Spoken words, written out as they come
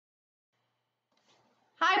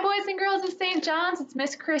Hi, boys and girls of St. John's. It's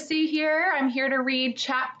Miss Chrissy here. I'm here to read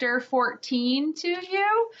chapter 14 to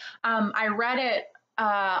you. I read it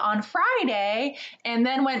on Friday, and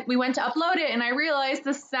then when we went to upload it, and I realized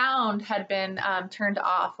the sound had been turned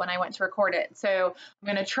off when I went to record it. So I'm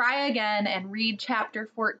going to try again and read chapter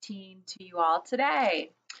 14 to you all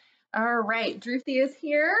today. All right, Druthi is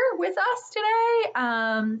here with us today,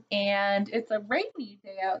 and it's a rainy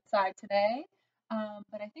day outside today.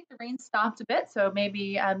 But I think the rain stopped a bit, so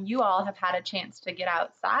maybe you all have had a chance to get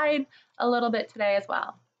outside a little bit today as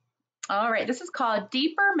well. All right, this is called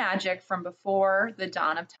Deeper Magic from Before the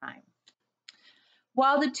Dawn of Time.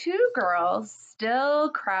 While the two girls still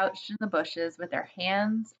crouched in the bushes with their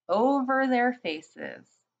hands over their faces,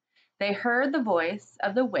 they heard the voice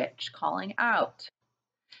of the witch calling out,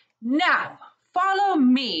 "Now, follow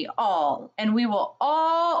me all, and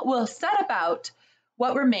will set about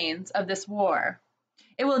what remains of this war.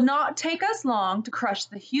 It will not take us long to crush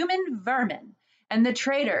the human vermin and the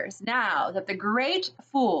traitors now that the great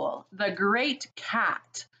fool, the great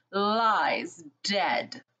cat, lies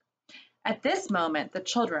dead." At this moment, the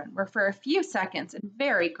children were for a few seconds in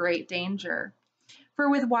very great danger, for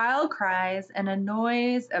with wild cries and a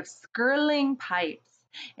noise of skirling pipes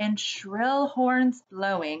and shrill horns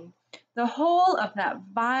blowing, the whole of that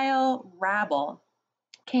vile rabble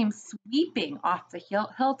came sweeping off the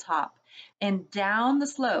hilltop and down the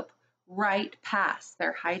slope right past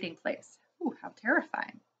their hiding place. Ooh, how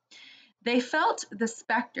terrifying. They felt the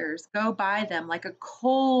specters go by them like a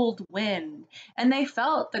cold wind, and they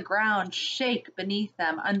felt the ground shake beneath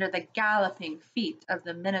them under the galloping feet of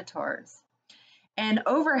the minotaurs. And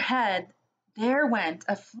overhead there went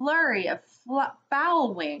a flurry of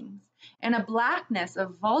fowl wings and a blackness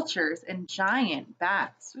of vultures and giant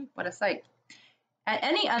bats. Ooh, what a sight. At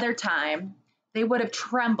any other time, they would have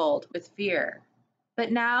trembled with fear.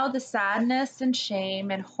 But now the sadness and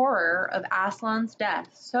shame and horror of Aslan's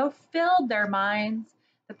death so filled their minds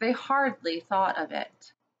that they hardly thought of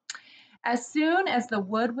it. As soon as the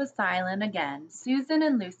wood was silent again, Susan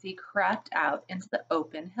and Lucy crept out into the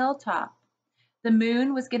open hilltop. The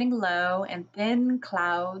moon was getting low and thin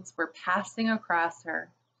clouds were passing across her,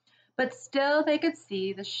 but still they could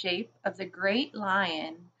see the shape of the great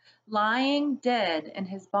lion lying dead in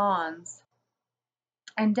his bonds.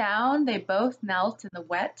 And down they both knelt in the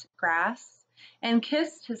wet grass and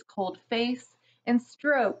kissed his cold face and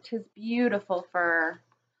stroked his beautiful fur,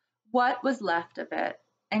 what was left of it,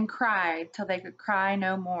 and cried till they could cry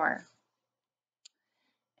no more.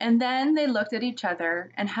 And then they looked at each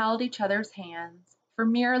other and held each other's hands for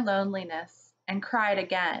mere loneliness and cried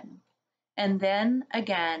again, and then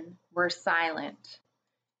again were silent.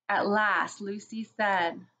 At last Lucy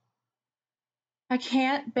said, "I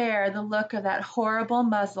can't bear the look of that horrible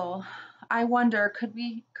muzzle. I wonder, could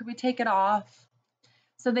we take it off?"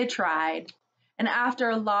 So they tried, and after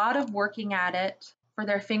a lot of working at it, for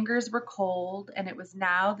their fingers were cold and it was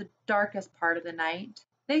now the darkest part of the night,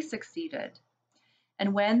 they succeeded.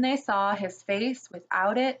 And when they saw his face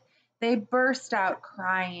without it, they burst out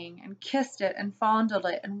crying and kissed it and fondled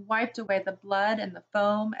it and wiped away the blood and the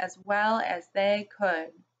foam as well as they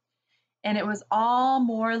could. And it was all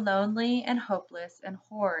more lonely and hopeless and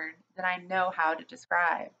horrid than I know how to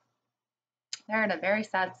describe. They're in a very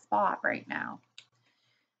sad spot right now.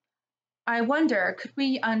 "I wonder, could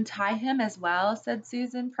we untie him as well?" said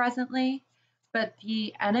Susan presently. But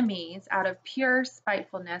the enemies, out of pure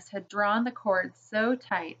spitefulness, had drawn the cords so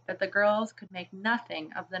tight that the girls could make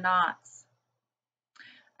nothing of the knots.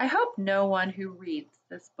 I hope no one who reads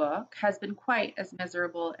this book has been quite as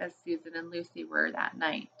miserable as Susan and Lucy were that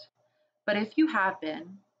night. But if you have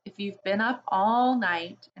been, if you've been up all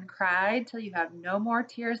night and cried till you have no more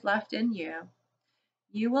tears left in you,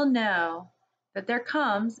 you will know that there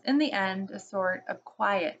comes in the end a sort of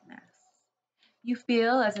quietness. You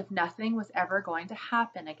feel as if nothing was ever going to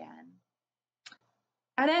happen again.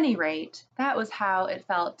 At any rate, that was how it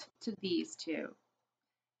felt to these two.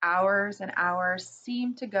 Hours and hours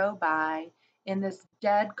seemed to go by in this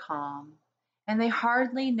dead calm, and they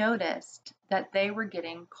hardly noticed that they were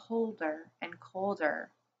getting colder and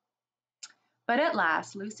colder. But at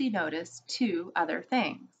last Lucy noticed two other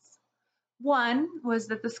things. One was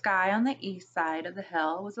that the sky on the east side of the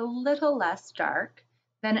hill was a little less dark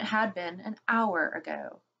than it had been an hour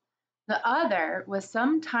ago. The other was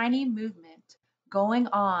some tiny movement going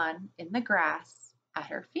on in the grass at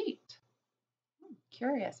her feet.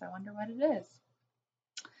 Curious, I wonder what it is.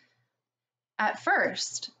 At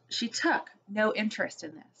first, she took no interest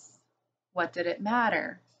in this. What did it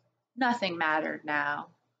matter? Nothing mattered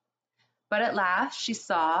now. But at last she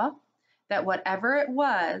saw that whatever it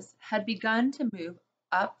was had begun to move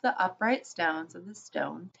up the upright stones of the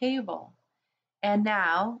stone table. And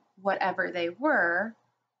now, whatever they were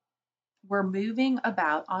moving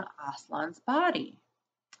about on Aslan's body.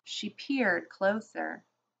 She peered closer.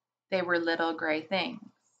 They were little gray things.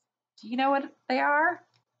 Do you know what they are?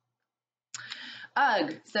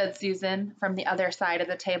 Ugh, said Susan from the other side of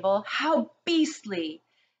the table. How beastly!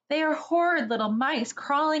 They are horrid little mice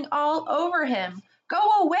crawling all over him.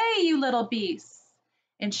 Go away, you little beasts!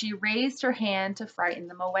 And she raised her hand to frighten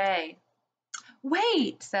them away.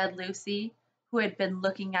 Wait, said Lucy, who had been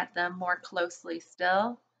looking at them more closely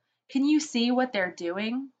still. Can you see what they're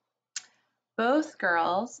doing? Both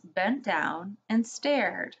girls bent down and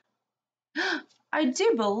stared. I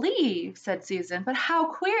do believe, said Susan, but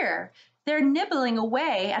how queer. They're nibbling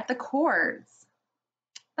away at the cords.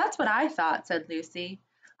 That's what I thought, said Lucy.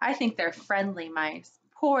 I think they're friendly mice.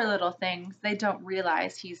 Poor little things, they don't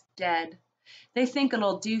realize he's dead. They think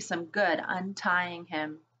it'll do some good untying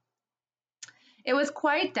him. It was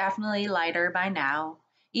quite definitely lighter by now.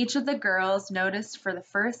 Each of the girls noticed for the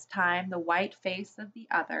first time the white face of the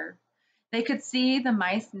other. They could see the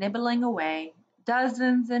mice nibbling away,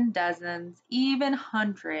 dozens and dozens, even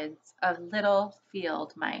hundreds of little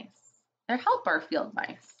field mice. They're helper field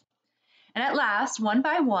mice. And at last, one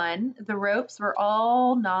by one, the ropes were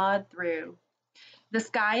all gnawed through. The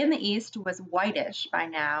sky in the east was whitish by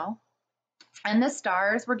now, and the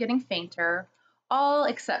stars were getting fainter, all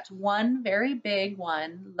except one very big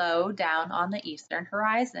one low down on the eastern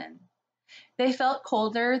horizon. They felt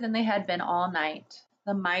colder than they had been all night.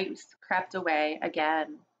 The mice crept away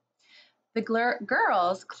again. The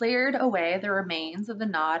girls cleared away the remains of the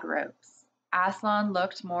gnawed ropes. Aslan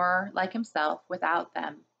looked more like himself without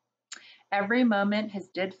them. Every moment his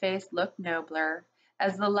dead face looked nobler,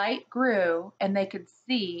 as the light grew and they could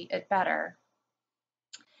see it better.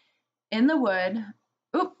 In the wood,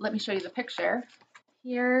 let me show you the picture.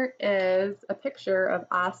 Here is a picture of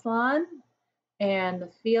Aslan and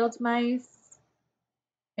the field mice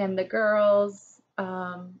and the girls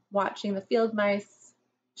watching the field mice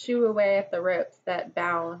chew away at the ropes that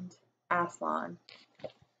bound Aslan.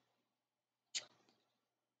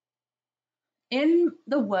 In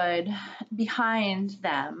the wood behind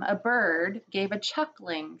them, a bird gave a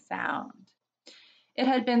chuckling sound. It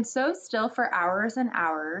had been so still for hours and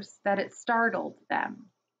hours that it startled them.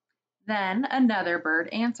 Then another bird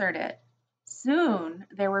answered it. Soon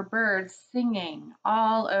there were birds singing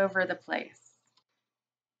all over the place.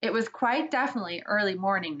 It was quite definitely early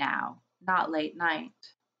morning now, not late night.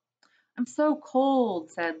 I'm so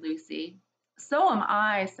cold, said Lucy. So am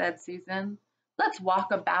I, said Susan. Let's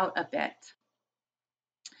walk about a bit.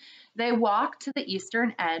 They walked to the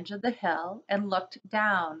eastern edge of the hill and looked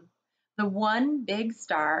down. The one big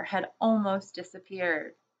star had almost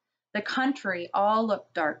disappeared. The country all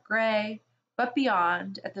looked dark gray, but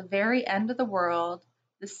beyond, at the very end of the world,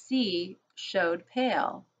 the sea showed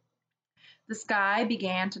pale. The sky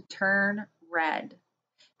began to turn red.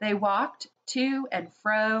 They walked to and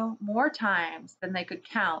fro more times than they could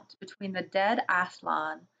count between the dead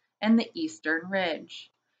Aslan and the eastern ridge,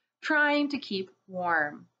 trying to keep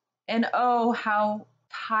warm. And oh, how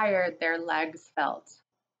tired their legs felt.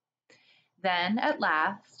 Then, at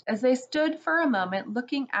last, as they stood for a moment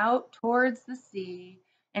looking out towards the sea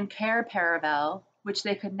and Cair Paravel, which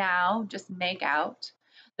they could now just make out,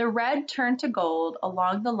 the red turned to gold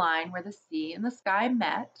along the line where the sea and the sky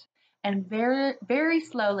met, and very, very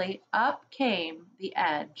slowly up came the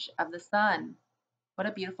edge of the sun. What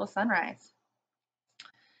a beautiful sunrise.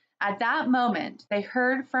 At that moment, they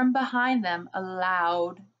heard from behind them a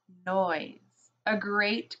loud noise, a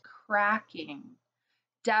great cracking,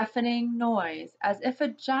 deafening noise, as if a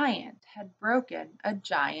giant had broken a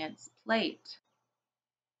giant's plate.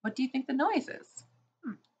 What do you think the noise is?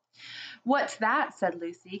 What's that? Said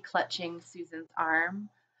Lucy, clutching Susan's arm.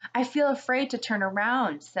 I feel afraid to turn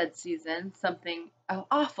around, said Susan. Something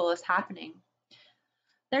awful is happening.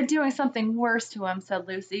 They're doing something worse to him, said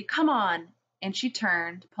Lucy. Come on. And she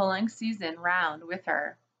turned, pulling Susan round with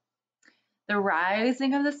her. The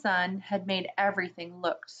rising of the sun had made everything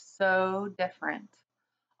look so different.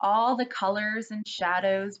 All the colors and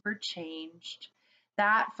shadows were changed,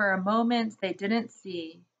 that for a moment they didn't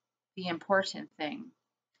see the important thing.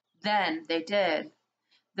 Then they did.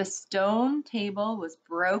 The stone table was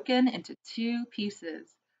broken into two pieces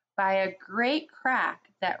by a great crack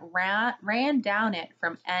that ran down it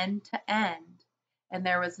from end to end, and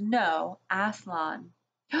there was no Aslan.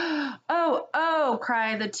 Oh, oh,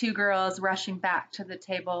 cried the two girls, rushing back to the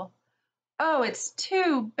table. Oh, it's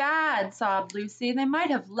too bad, sobbed Lucy. They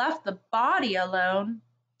might have left the body alone.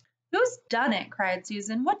 Who's done it? Cried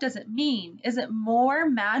Susan. What does it mean? Is it more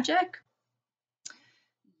magic?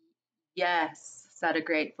 Yes, said a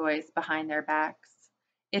great voice behind their backs.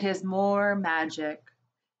 It is more magic.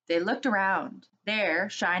 They looked around. There,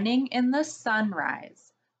 shining in the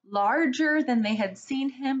sunrise, larger than they had seen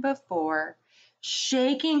him before,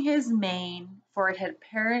 shaking his mane, for it had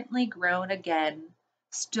apparently grown again,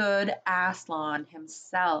 stood Aslan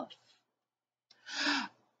himself.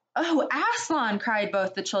 Oh, Aslan! Cried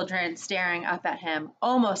both the children, staring up at him,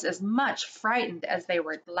 almost as much frightened as they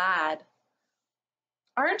were glad.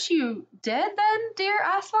 Aren't you dead then, dear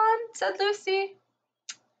Aslan? Said Lucy.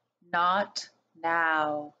 Not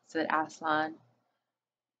now, said Aslan.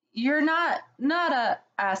 You're not a,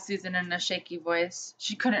 asked Susan in a shaky voice.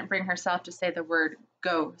 She couldn't bring herself to say the word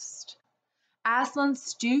ghost. Aslan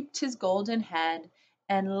stooped his golden head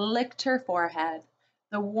and licked her forehead.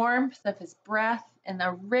 The warmth of his breath and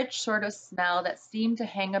the rich sort of smell that seemed to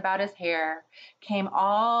hang about his hair came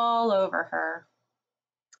all over her.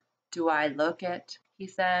 Do I look it? He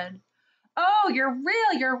said. Oh, you're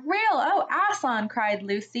real, you're real. Oh, Aslan, cried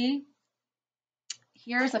Lucy.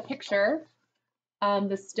 Here's a picture.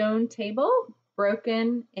 The stone table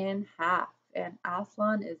broken in half, and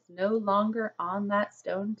Aslan is no longer on that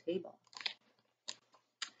stone table.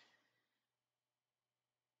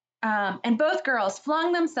 And both girls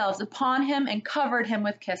flung themselves upon him and covered him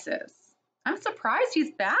with kisses. I'm surprised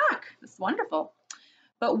he's back. It's wonderful.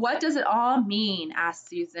 But what does it all mean? Asked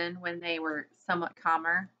Susan when they were somewhat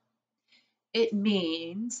calmer. It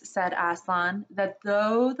means, said Aslan, that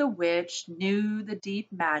though the witch knew the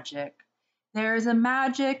deep magic, there is a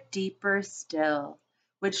magic deeper still,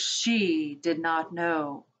 which she did not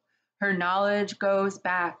know. Her knowledge goes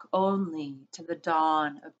back only to the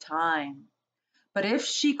dawn of time. But if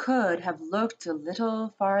she could have looked a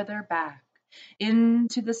little farther back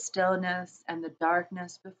into the stillness and the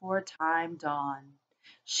darkness before time dawned,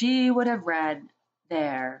 she would have read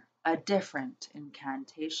there a different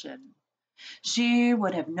incantation. She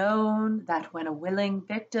would have known that when a willing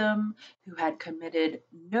victim who had committed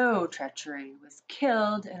no treachery was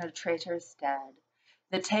killed in a traitor's stead,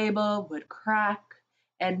 the table would crack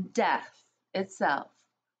and death itself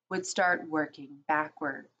would start working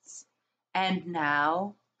backwards. And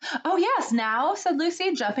now? Oh, yes, now, said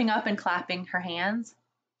Lucy, jumping up and clapping her hands.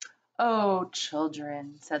 Oh,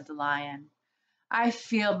 children, said the lion, I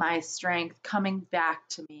feel my strength coming back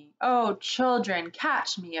to me. Oh, children,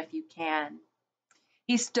 catch me if you can.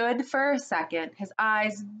 He stood for a second, his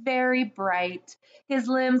eyes very bright, his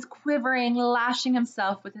limbs quivering, lashing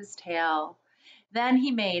himself with his tail. Then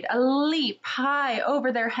he made a leap high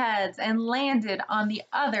over their heads and landed on the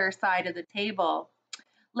other side of the table.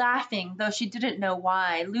 Laughing, though she didn't know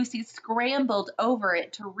why, Lucy scrambled over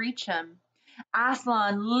it to reach him.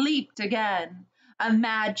 Aslan leaped again. A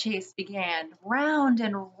mad chase began. Round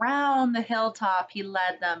and round the hilltop he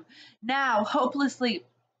led them, now hopelessly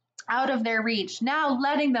out of their reach, now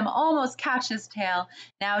letting them almost catch his tail,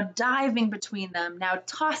 now diving between them, now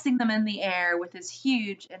tossing them in the air with his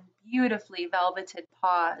huge and beautifully velveted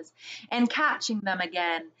paws, and catching them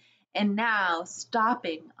again, and now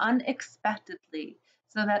stopping unexpectedly,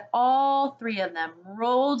 so that all three of them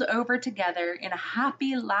rolled over together in a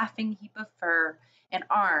happy, laughing heap of fur and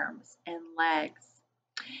arms and legs.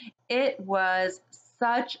 It was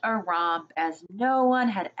such a romp as no one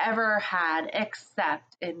had ever had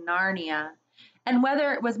except in Narnia. And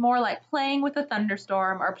whether it was more like playing with a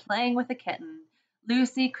thunderstorm or playing with a kitten,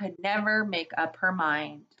 Lucy could never make up her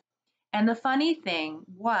mind. And the funny thing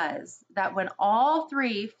was that when all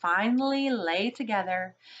three finally lay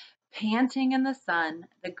together, panting in the sun,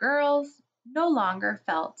 the girls no longer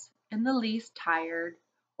felt in the least tired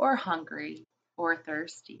or hungry or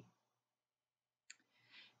thirsty.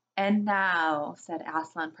 And now, said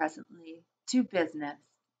Aslan presently, to business.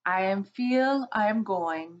 Feel I am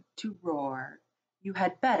going to roar. You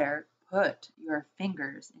had better put your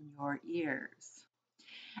fingers in your ears.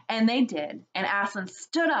 And they did, and Aslan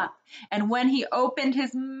stood up, and when he opened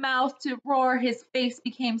his mouth to roar, his face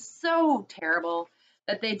became so terrible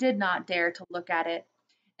that they did not dare to look at it,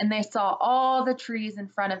 and they saw all the trees in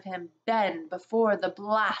front of him bend before the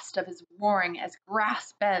blast of his roaring as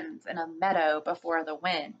grass bends in a meadow before the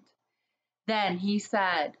wind. Then he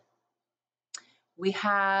said, We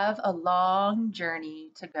have a long journey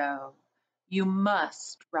to go. You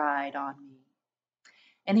must ride on me.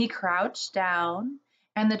 And he crouched down,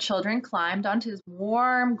 and the children climbed onto his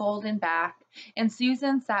warm golden back, and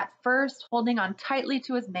Susan sat first, holding on tightly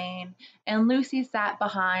to his mane, and Lucy sat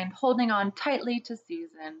behind, holding on tightly to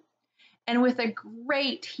Susan. And with a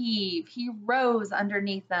great heave, he rose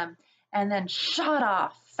underneath them, and then shot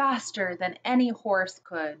off faster than any horse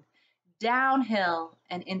could, downhill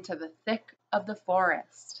and into the thick of the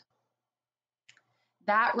forest.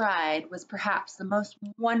 That ride was perhaps the most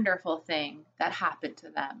wonderful thing that happened to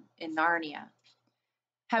them in Narnia.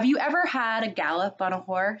 Have you ever had a gallop on a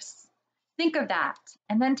horse? Think of that,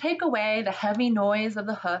 and then take away the heavy noise of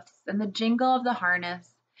the hoofs and the jingle of the harness,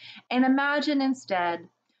 and imagine instead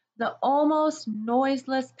the almost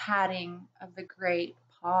noiseless padding of the great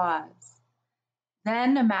paws.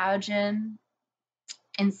 Then imagine,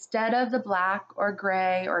 instead of the black or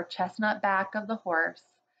gray or chestnut back of the horse,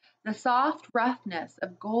 the soft roughness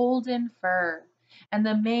of golden fur and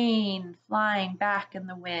the mane flying back in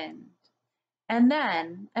the wind. And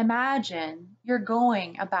then imagine you're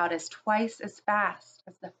going about as twice as fast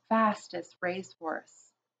as the fastest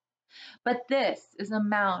racehorse. But this is a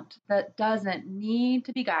mount that doesn't need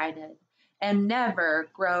to be guided and never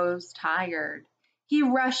grows tired. He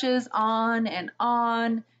rushes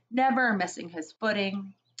on, never missing his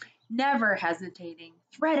footing, never hesitating,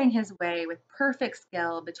 threading his way with perfect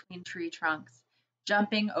skill between tree trunks,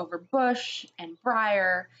 jumping over bush and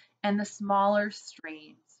briar and the smaller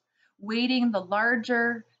streams, wading the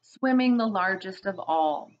larger, swimming the largest of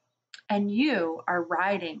all. And you are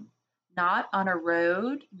riding, not on a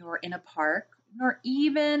road, nor in a park, nor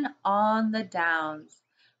even on the downs,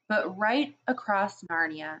 but right across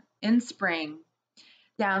Narnia in spring,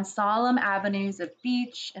 down solemn avenues of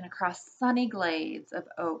beech and across sunny glades of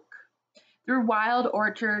oak, through wild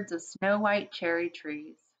orchards of snow-white cherry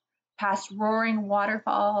trees, past roaring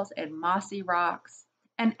waterfalls and mossy rocks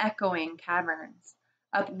and echoing caverns,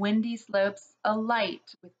 up windy slopes alight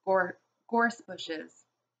with gorse bushes,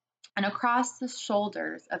 and across the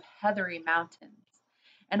shoulders of heathery mountains,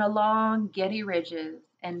 and along giddy ridges,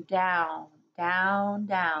 and down, down,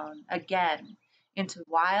 down again into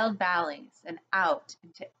wild valleys and out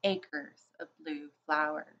into acres of blue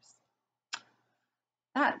flowers.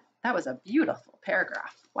 That was a beautiful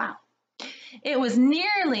paragraph. Wow. It was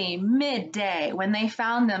nearly midday when they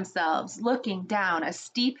found themselves looking down a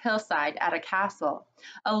steep hillside at a castle,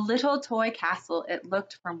 a little toy castle it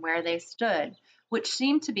looked from where they stood, which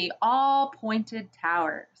seemed to be all pointed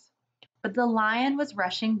towers. But the lion was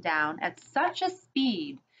rushing down at such a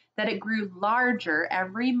speed that it grew larger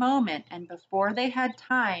every moment, and before they had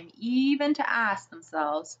time even to ask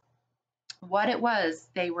themselves what it was,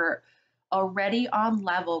 they were already on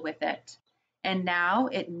level with it. And now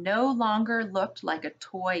it no longer looked like a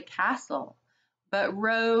toy castle, but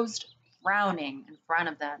rose frowning in front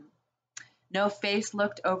of them. No face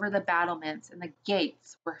looked over the battlements, and the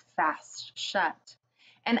gates were fast shut.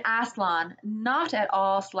 And Aslan, not at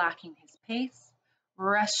all slacking his pace,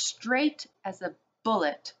 rushed straight as a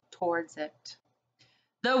bullet towards it.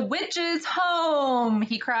 "The witch is home!"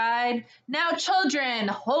 he cried. "Now, children,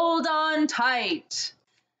 hold on tight."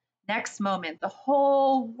 Next moment, the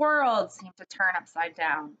whole world seemed to turn upside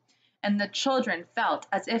down, and the children felt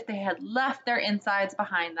as if they had left their insides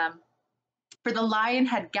behind them. For the lion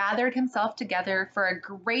had gathered himself together for a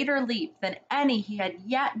greater leap than any he had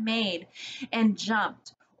yet made, and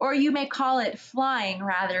jumped, or you may call it flying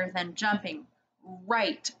rather than jumping,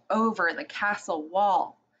 right over the castle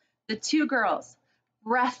wall. The two girls,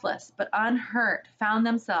 breathless but unhurt, found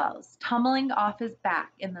themselves tumbling off his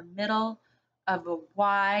back in the middle of a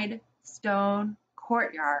wide stone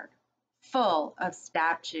courtyard full of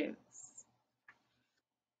statues.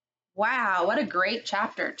 Wow, what a great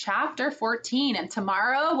chapter. Chapter 14. And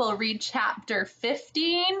tomorrow we'll read chapter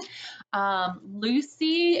 15.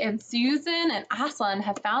 Lucy and Susan and Aslan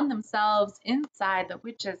have found themselves inside the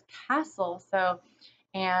witch's castle. So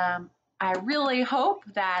I really hope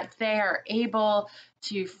that they are able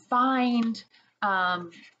to find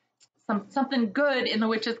something good in the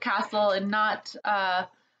witch's castle and not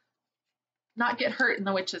get hurt in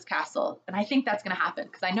the witch's castle. And I think that's going to happen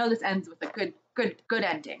because I know this ends with a good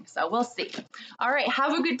ending. So we'll see. All right.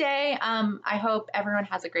 Have a good day. I hope everyone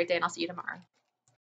has a great day, and I'll see you tomorrow.